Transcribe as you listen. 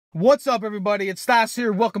What's up, everybody? It's Stas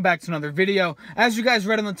here. Welcome back to another video. As you guys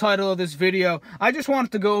read in the title of this video, I just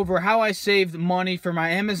wanted to go over how I saved money for my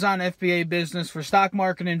Amazon FBA business, for stock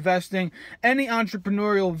market investing, any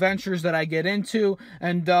entrepreneurial ventures that I get into,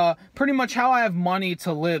 and pretty much how I have money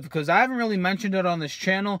to live, because I haven't really mentioned it on this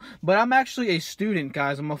channel, but I'm actually a student,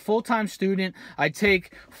 guys. I'm a full-time student. I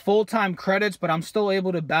take full-time credits, but I'm still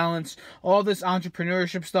able to balance all this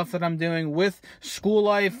entrepreneurship stuff that I'm doing with school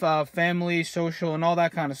life, family, social, and all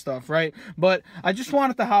that kind of stuff, right? But I just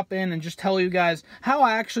wanted to hop in and just tell you guys how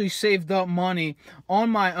I actually saved up money on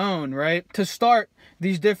my own, right, to start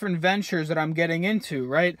these different ventures that I'm getting into,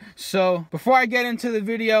 right? So before I get into the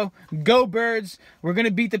video, go Birds. We're gonna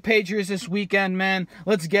beat the Patriots this weekend, man.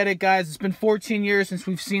 Let's get it, guys. It's been 14 years since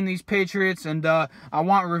we've seen these Patriots, and I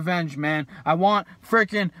want revenge, man. I want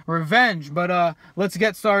freaking revenge. But let's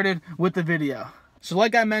get started with the video. So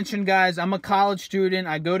like I mentioned, guys, I'm a college student.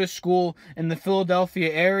 I go to school in the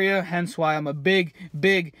Philadelphia area, hence why I'm a big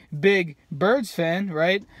Birds fan,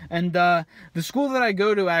 right? And the school that I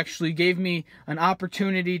go to actually gave me an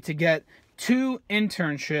opportunity to get 2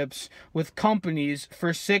 internships with companies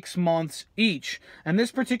for 6 months each. And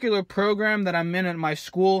this particular program that I'm in at my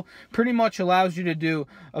school pretty much allows you to do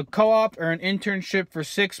a co-op or an internship for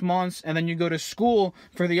 6 months, and then you go to school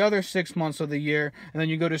for the other 6 months of the year, and then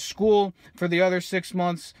you go to school for the other 6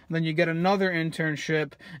 months, and then you get another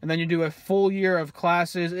internship, and then you do a full year of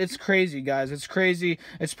classes. It's crazy, guys. It's crazy.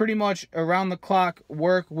 It's pretty much around the clock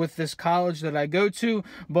work with this college that I go to,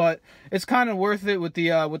 but it's kind of worth it with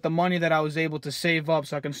the money that I was able to save up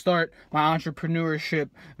so I can start my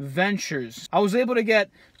entrepreneurship ventures. I was able to get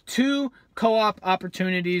 2 co-op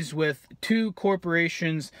opportunities with 2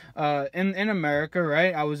 corporations in America,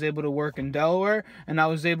 right? I was able to work in Delaware, and I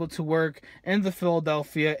was able to work in the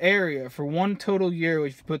Philadelphia area for 1 total year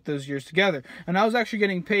if you put those years together. And I was actually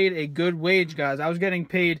getting paid a good wage, guys. I was getting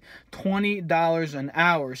paid $20 an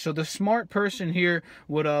hour. So the smart person here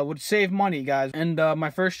would save money, guys. And my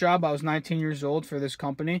first job, I was 19 years old for this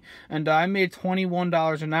company, and I made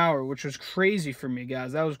 $21 an hour, which was crazy for me,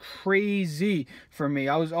 guys. That was crazy for me.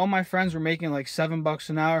 All my friends were making like $7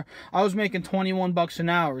 an hour. I was making $21 an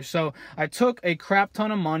hour. So I took a crap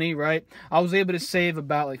ton of money, right? I was able to save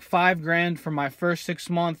about like $5 grand for my first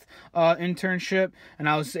 6-month internship, and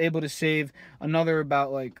I was able to save another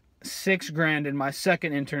about like $6 grand in my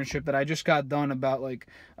second internship that I just got done about like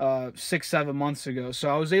 6-7 months ago. So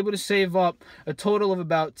I was able to save up a total of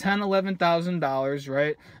about $11,000,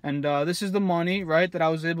 right? And this is the money, right, that I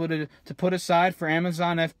was able to put aside for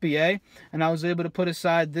Amazon FBA, and I was able to put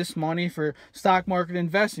aside this money for stock market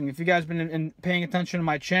investing. If you guys been paying attention to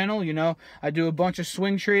my channel, you know I do a bunch of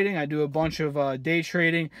swing trading, I do a bunch of day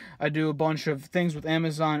trading, I do a bunch of things with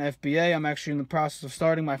Amazon FBA. I'm actually in the process of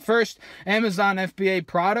starting my first Amazon FBA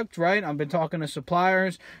product, right? I've been talking to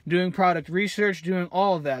suppliers, doing product research, doing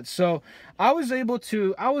all of that. So I was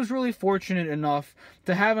really fortunate enough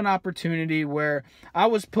to have an opportunity where I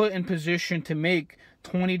was put in position to make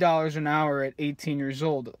 $20 an hour at 18 years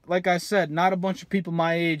old. Like I said, not a bunch of people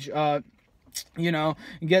my age you know,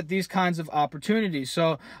 get these kinds of opportunities.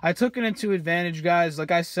 So I took it into advantage, guys.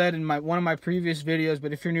 Like I said in one of my previous videos,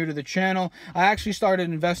 but if you're new to the channel, I actually started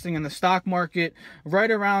investing in the stock market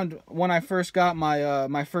right around when I first got my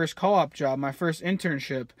my first co-op job, my first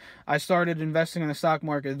internship. I started investing in the stock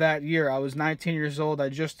market that year. I was 19 years old. I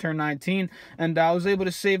just turned 19, and I was able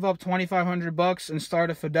to save up $2,500 and start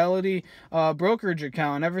a Fidelity brokerage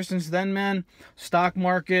account. And ever since then, man, stock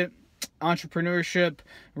market, entrepreneurship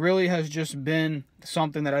really has just been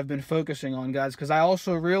something that I've been focusing on, guys, because I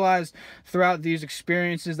also realized throughout these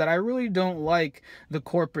experiences that I really don't like the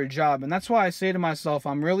corporate job. And that's why I say to myself,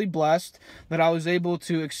 I'm really blessed that I was able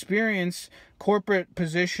to experience corporate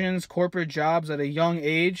positions, corporate jobs at a young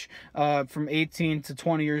age. From 18 to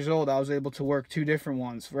 20 years old, I was able to work 2 different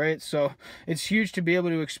ones, right? So it's huge to be able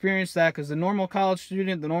to experience that, because the normal college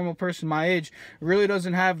student, the normal person my age, really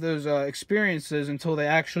doesn't have those experiences until they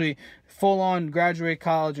actually full-on graduate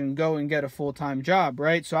college and go and get a full-time job,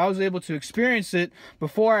 right? So I was able to experience it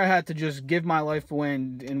before I had to just give my life away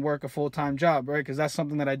and work a full-time job, right? Because that's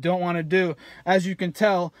something that I don't want to do, as you can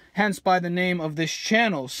tell, hence by the name of this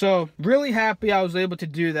channel. So really happy I was able to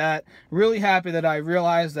do that. Really happy that I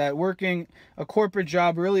realized that working a corporate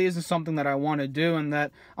job really isn't something that I want to do, and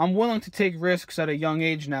that I'm willing to take risks at a young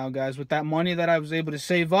age now, guys. With that money that I was able to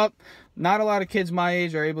save up, not a lot of kids my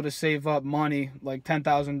age are able to save up money like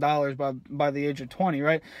 $10,000 by the age of 20,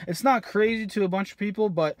 right? It's not crazy to a bunch of people,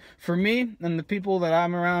 but for me and the people that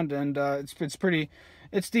I'm around, and it's pretty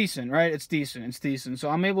it's decent, right? It's decent. So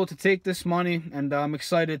I'm able to take this money, and I'm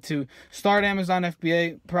excited to start Amazon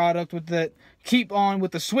FBA product with it. Keep on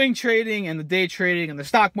with the swing trading and the day trading and the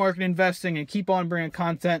stock market investing, and keep on bringing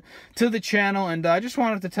content to the channel. And I just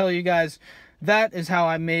wanted to tell you guys, that is how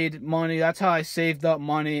I made money. That's how I saved up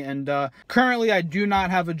money. And currently, I do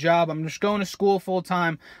not have a job. I'm just going to school full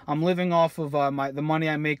time. I'm living off of the money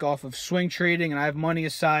I make off of swing trading, and I have money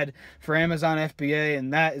aside for Amazon FBA,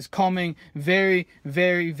 and that is coming very,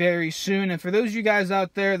 very, very soon. And for those of you guys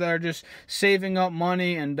out there that are just saving up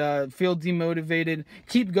money and feel demotivated,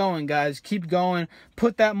 keep going, guys. Keep going.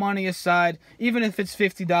 Put that money aside, even if it's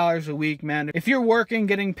 $50 a week, man. If you're working,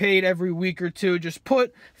 getting paid every week or two, just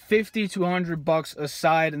put $50 to $100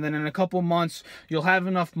 aside, and then in a couple months you'll have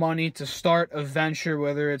enough money to start a venture,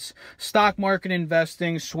 whether it's stock market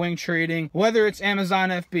investing, swing trading, whether it's Amazon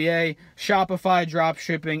FBA, Shopify, drop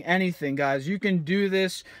shipping, anything, guys. You can do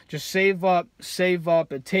this. Just save up.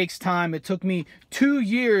 It takes time. It took me 2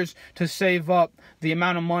 years to save up the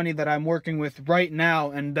amount of money that I'm working with right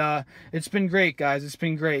now, and it's been great, guys. It's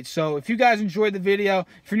been great. So if you guys enjoyed the video,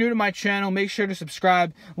 if you're new to my channel, make sure to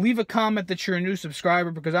subscribe. Leave a comment that you're a new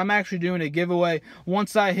subscriber, because I'm actually doing a giveaway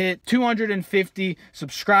once I hit 250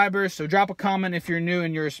 subscribers. So drop a comment if you're new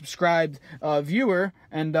and you're a subscribed viewer,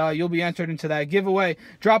 and you'll be entered into that giveaway.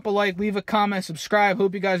 Drop a like, leave a comment, subscribe.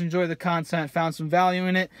 Hope you guys enjoy the content, found some value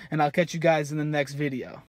in it, and I'll catch you guys in the next video.